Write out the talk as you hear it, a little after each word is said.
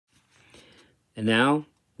And now,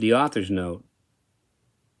 the author's note,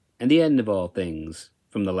 and the end of all things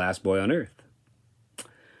from the last boy on earth.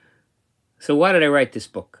 So why did I write this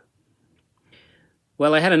book?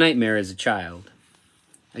 Well, I had a nightmare as a child.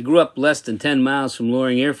 I grew up less than 10 miles from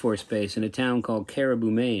Loring Air Force Base in a town called Caribou,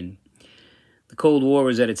 Maine. The Cold War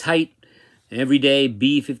was at its height, and every day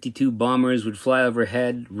B-52 bombers would fly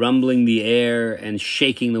overhead, rumbling the air and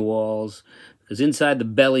shaking the walls, because inside the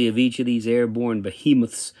belly of each of these airborne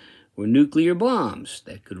behemoths were nuclear bombs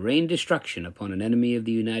that could rain destruction upon an enemy of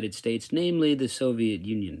the United States, namely the Soviet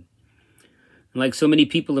Union. And like so many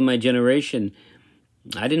people in my generation,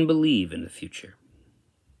 I didn't believe in the future.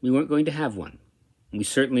 We weren't going to have one. We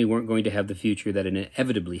certainly weren't going to have the future that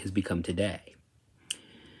inevitably has become today.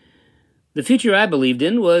 The future I believed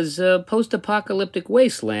in was a post-apocalyptic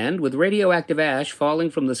wasteland with radioactive ash falling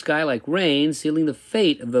from the sky like rain, sealing the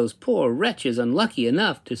fate of those poor wretches unlucky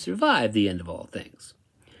enough to survive the end of all things.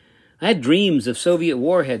 I had dreams of Soviet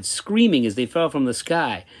warheads screaming as they fell from the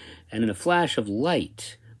sky, and in a flash of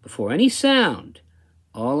light, before any sound,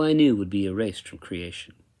 all I knew would be erased from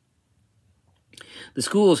creation. The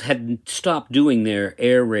schools had stopped doing their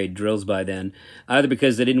air raid drills by then, either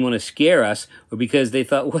because they didn't want to scare us or because they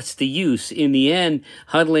thought, what's the use? In the end,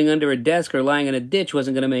 huddling under a desk or lying in a ditch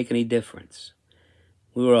wasn't going to make any difference.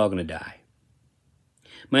 We were all going to die.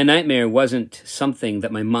 My nightmare wasn't something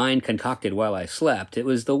that my mind concocted while I slept. It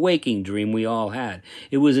was the waking dream we all had.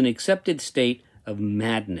 It was an accepted state of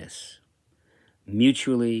madness.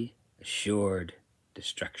 Mutually assured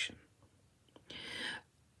destruction.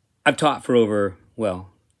 I've taught for over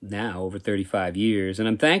 35 years, and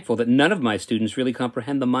I'm thankful that none of my students really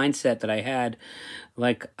comprehend the mindset that I had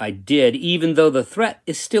like I did, even though the threat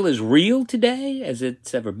is still as real today as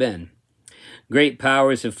it's ever been. Great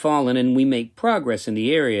powers have fallen, and we make progress in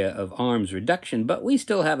the area of arms reduction, but we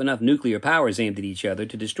still have enough nuclear powers aimed at each other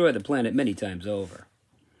to destroy the planet many times over.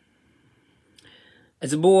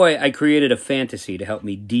 As a boy, I created a fantasy to help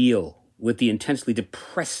me deal with the intensely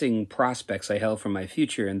depressing prospects I held for my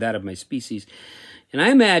future and that of my species, and I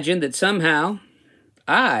imagined that somehow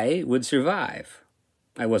I would survive.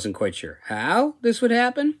 I wasn't quite sure how this would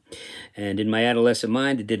happen, and in my adolescent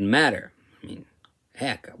mind, it didn't matter. I mean,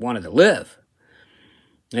 heck, I wanted to live.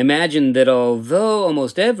 I imagined that although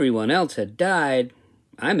almost everyone else had died,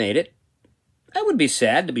 I made it. I would be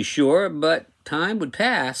sad, to be sure, but time would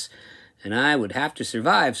pass, and I would have to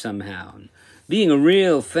survive somehow. And being a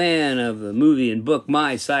real fan of the movie and book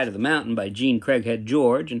My Side of the Mountain by Gene Craighead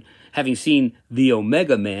George, and having seen The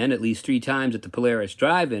Omega Man at least 3 times at the Polaris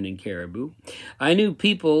Drive-In in Caribou, I knew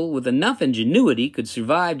people with enough ingenuity could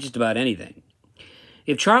survive just about anything.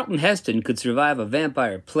 If Charlton Heston could survive a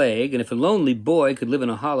vampire plague, and if a lonely boy could live in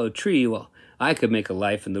a hollow tree, well, I could make a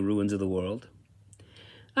life in the ruins of the world.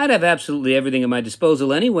 I'd have absolutely everything at my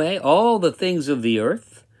disposal anyway, all the things of the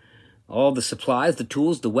earth, all the supplies, the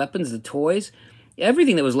tools, the weapons, the toys,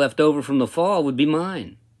 everything that was left over from the fall would be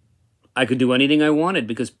mine. I could do anything I wanted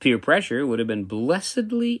because peer pressure would have been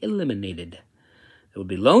blessedly eliminated. It would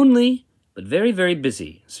be lonely, but very, very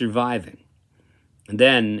busy, surviving. And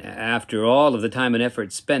then, after all of the time and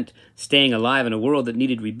effort spent staying alive in a world that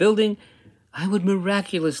needed rebuilding, I would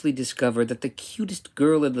miraculously discover that the cutest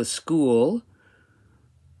girl in the school,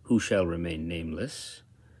 who shall remain nameless,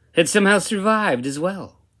 had somehow survived as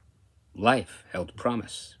well. Life held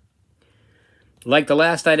promise. Like the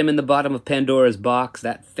last item in the bottom of Pandora's box,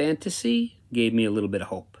 that fantasy gave me a little bit of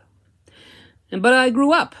hope. But I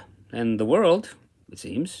grew up, and the world, it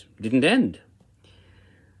seems, didn't end.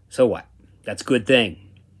 So what? That's a good thing,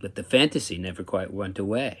 but the fantasy never quite went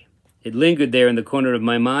away. It lingered there in the corner of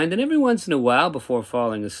my mind, and every once in a while, before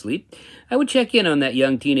falling asleep, I would check in on that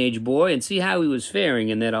young teenage boy and see how he was faring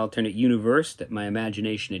in that alternate universe that my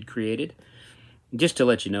imagination had created. Just to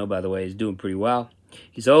let you know, by the way, he's doing pretty well.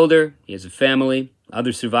 He's older, he has a family,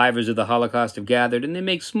 other survivors of the Holocaust have gathered, and they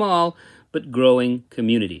make small but growing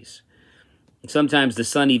communities. And sometimes the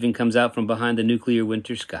sun even comes out from behind the nuclear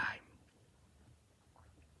winter sky.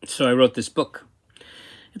 So I wrote this book.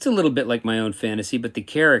 It's a little bit like my own fantasy, but the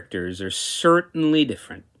characters are certainly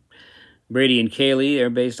different. Brady and Kaylee are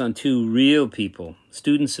based on 2 real people,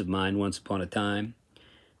 students of mine once upon a time.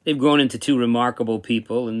 They've grown into 2 remarkable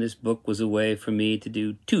people, and this book was a way for me to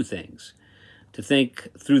do 2 things. To think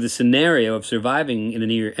through the scenario of surviving in a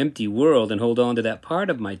near-empty world and hold on to that part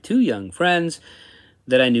of my 2 young friends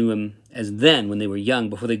that I knew them as then when they were young,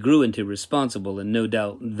 before they grew into responsible and no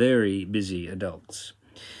doubt very busy adults.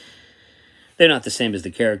 They're not the same as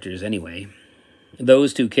the characters anyway.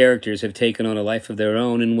 Those 2 characters have taken on a life of their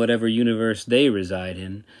own in whatever universe they reside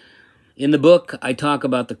in. In the book, I talk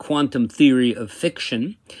about the quantum theory of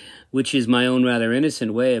fiction, which is my own rather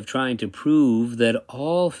innocent way of trying to prove that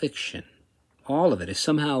all fiction, all of it, is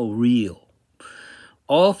somehow real.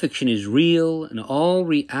 All fiction is real, and all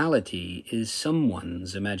reality is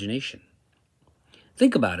someone's imagination.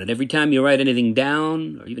 Think about it. Every time you write anything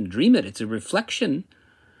down, or even dream it, it's a reflection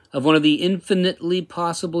of one of the infinitely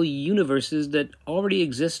possible universes that already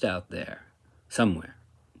exist out there, somewhere.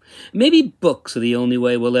 Maybe books are the only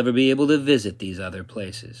way we'll ever be able to visit these other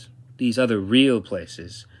places, these other real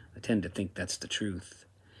places. I tend to think that's the truth.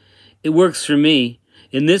 It works for me.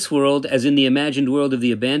 In this world, as in the imagined world of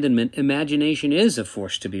the abandonment, imagination is a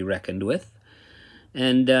force to be reckoned with.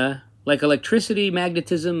 And like electricity,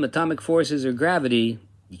 magnetism, atomic forces, or gravity,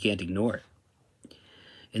 you can't ignore it.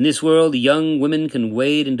 In this world, young women can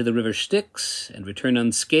wade into the river Styx and return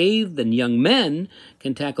unscathed, and young men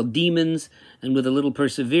can tackle demons, and with a little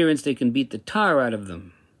perseverance they can beat the tar out of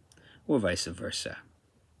them. Or vice versa.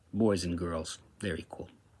 Boys and girls, they're equal.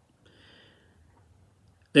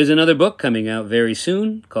 There's another book coming out very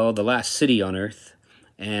soon called The Last City on Earth,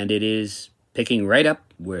 and it is picking right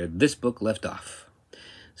up where this book left off.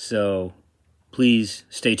 So please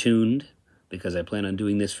stay tuned, because I plan on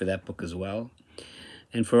doing this for that book as well.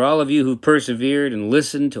 And for all of you who persevered and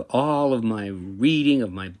listened to all of my reading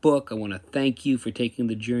of my book, I want to thank you for taking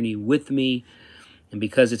the journey with me. And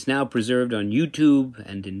because it's now preserved on YouTube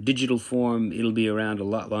and in digital form, it'll be around a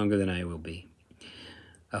lot longer than I will be.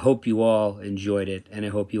 I hope you all enjoyed it, and I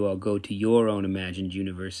hope you all go to your own imagined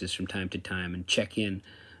universes from time to time and check in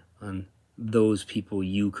on those people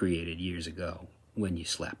you created years ago when you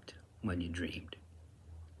slept, when you dreamed.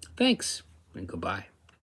 Thanks, and goodbye.